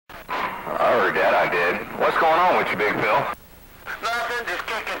heard that, I did. What's going on with you, Big Phil? Nothing, just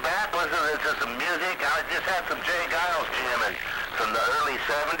kicking back, listening to some music. I just had some Jay Giles jamming from the early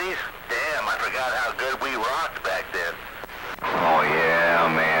 70s. Damn, I forgot how good we rocked back then. Oh,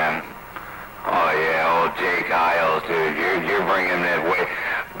 yeah, man. Oh, yeah, old Jay Giles, dude. You're bringing that way.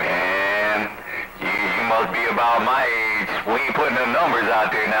 Man, you must be about my age. We ain't putting the numbers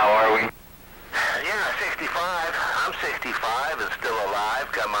out there now, are we? Yeah, 65. I'm 65 and still alive.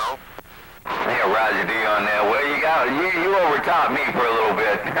 Come on. Yeah, Roger D on that. Well, you overtopped me for a little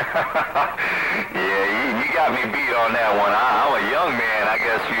bit. Yeah, you got me beat on that one. I'm a young man, I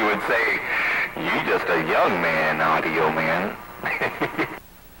guess you would say. You just a young man, Audio Man.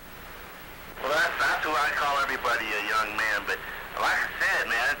 Well, that's who I call everybody a young man. But like I said,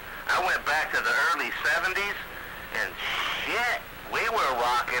 man, I went back to the early 70s, and shit, we were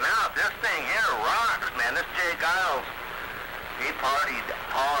rocking out. This thing here rocks, man. This Jay Giles, he partied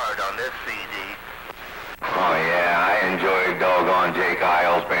hard on this CD. Oh, yeah, I enjoyed doggone Jay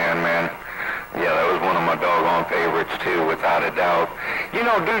Giles band, man. Yeah, that was one of my doggone favorites, too, without a doubt. You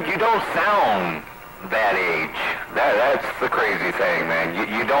know, dude, you don't sound that age. That's the crazy thing, man.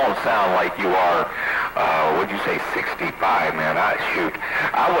 You don't sound like you are, what'd you say, 65, man. Shoot.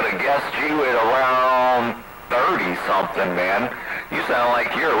 I would have guessed you at around 30-something, man. You sound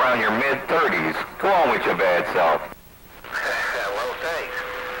like you're around your mid-30s. Go on with your bad self. Well, thanks.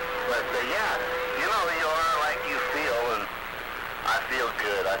 But, yeah, you know, you are like you feel, and I feel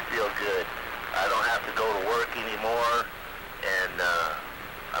good. I feel good. I don't have to go to work anymore, and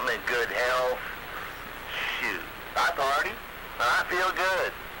I'm in good health. Shoot, I party, and I feel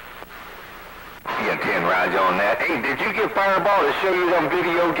good. Yeah, 10 rides on that. Hey, did you get Fireball to show you them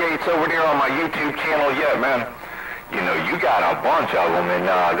video gates over there on my YouTube channel yet, man? You know, you got a bunch of them, and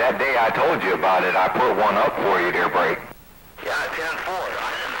that day I told you about it, I put one up for you there, Break. Yeah, 10-4.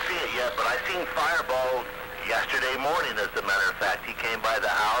 I didn't see it yet, but I seen Fireball yesterday morning, as a matter of fact. He came by the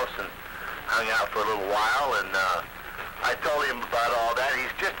house and hung out for a little while, and I told him about all that.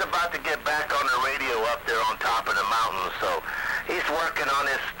 He's just about to get back on the radio up there on top of the mountain, so he's working on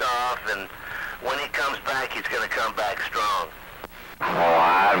his stuff, and when he comes back, he's going to come back strong. Oh,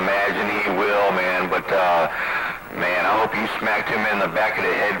 I imagine he will, man, but, man, I hope you smacked him in the back of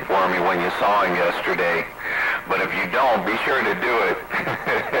the head for me when you saw him yesterday. But if you don't, be sure to do it.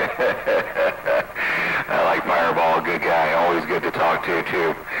 I like Fireball, good guy, always good to talk to,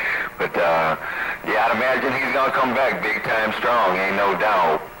 too. But, yeah, I'd imagine he's going to come back big time strong, ain't no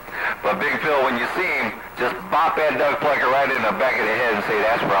doubt. But Big Phil, when you see him, just bop that duck plucker right in the back of the head and say,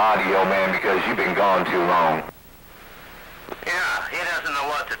 that's for Audio, man, because you've been gone too long. Yeah, he doesn't know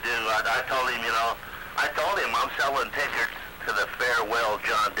what to do. I told him, you know, I'm selling tickets to the farewell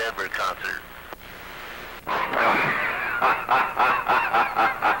John Denver concert.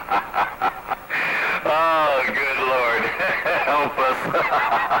 Oh, good Lord. Help us.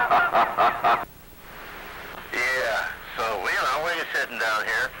 Yeah, so, you know, we're sitting down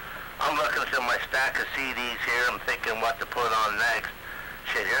here. I'm looking through my stack of CDs here. I'm thinking what to put on next.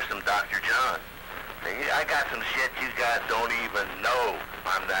 Shit, here's some Dr. John. I got some shit you guys don't even know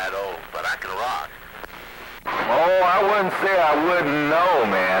I'm that old, but I can rock. Oh, I wouldn't say I wouldn't know,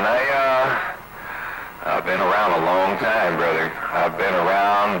 man. I've been around a long time, brother. I've been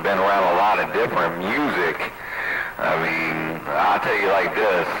around a lot of different music. I mean, I'll tell you like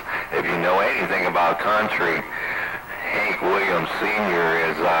this, if you know anything about country, Hank Williams Sr.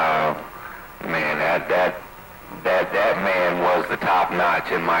 is, man, that man was the top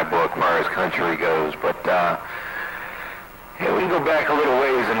notch in my book as far as country goes. But, yeah, we can go back a little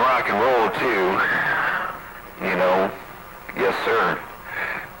ways in rock and roll, too. You know, yes, sir.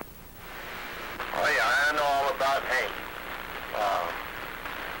 Oh, yeah, I know all about Hank.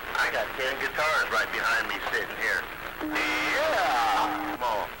 I got 10 guitars right behind me sitting here. Yeah! Come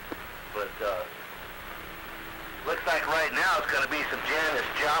on. But, looks like right now it's going to be some Janis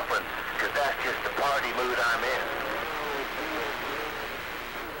Joplin, because that's just the party mood I'm in.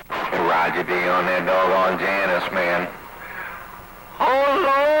 Roger D on that doggone Janis, man. Oh,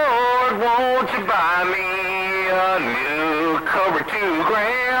 Lord, won't you buy me a new cover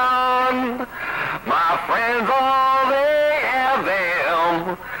 $2,000? My friends, all they have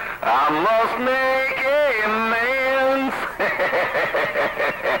them. I must make amends.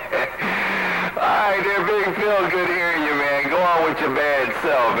 All right, there, Big Phil, good hearing you, man. Go on with your bad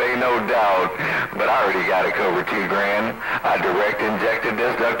self, ain't no doubt. But I already got it covered $2,000. I direct injected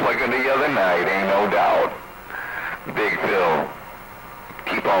this duck plucker the other night, ain't no doubt. Big Phil,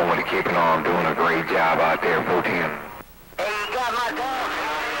 keep on with it, keeping on, doing a great job out there, 14. Hey, you got my dog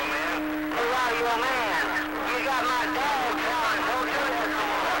calling, man. Hey, Audio Man, you got my dog calling. Don't do that no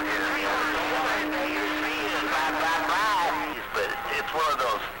more.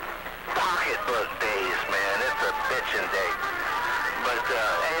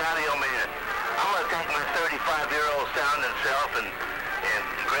 and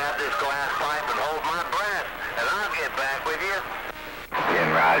grab this glass pipe and hold my breath, and I'll get back with you.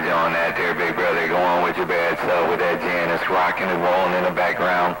 Getting right on that there, big brother. Go on with your bad self with that Janice rocking and rolling in the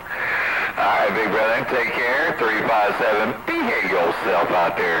background. All right, big brother, take care. 357, behave yourself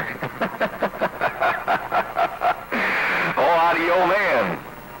out there. Oh, audio man.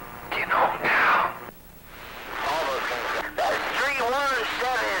 Get on down. All those things. That's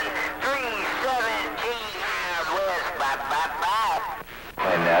 31737G West. Bye.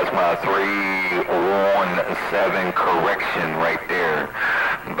 And that's my 317 correction right there.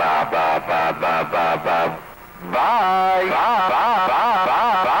 Bye.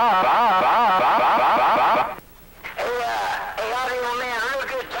 Hey, Audio Man, real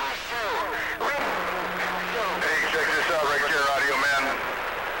good talk show. Hey, check this out right here, Audio Man.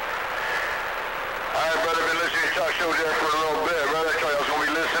 All right, brother, been listening to your talk show there for a little bit. Brother, I told you I was going to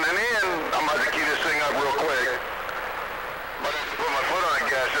be listening in. I'm about to key this thing up real quick. But I have to put my foot on the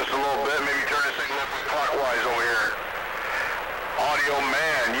gas just a little bit, maybe turn this thing a little bit clockwise over here. Audio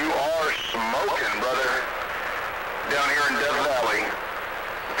Man, you are smoking, brother. Down here in Death Valley.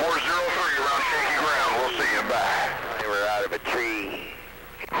 403 around shaky ground. We'll see you back. They were out of a tree.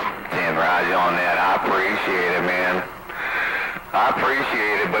 Damn right on that. I appreciate it, man. I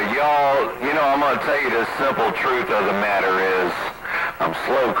appreciate it, but y'all, you know, I'm going to tell you the simple truth of the matter is I'm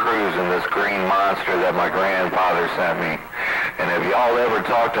slow cruising this green monster that my grandfather sent me. And if y'all ever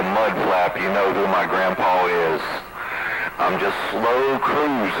talk to Mudflap, you know who my grandpa is. I'm just slow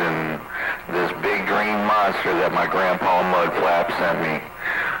cruising this big green monster that my grandpa Mudflap sent me.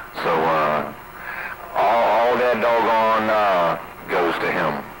 So, all that doggone goes to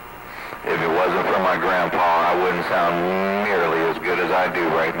him. If it wasn't for my grandpa, I wouldn't sound nearly as good as I do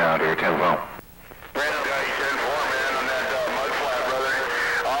right now, dear Timbo. Brandon, guy, you 10-4, man, on that Mudflap, brother.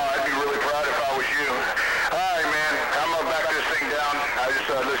 I'd be really proud if I was you. All right, man, I'm going to back this thing down. I just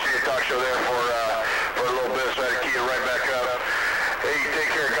listened to your talk show there for a little bit, so I had to key it right back up. Hey, take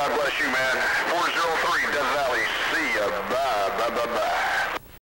care. God bless you, man. 403 Death Valley. See ya. Bye.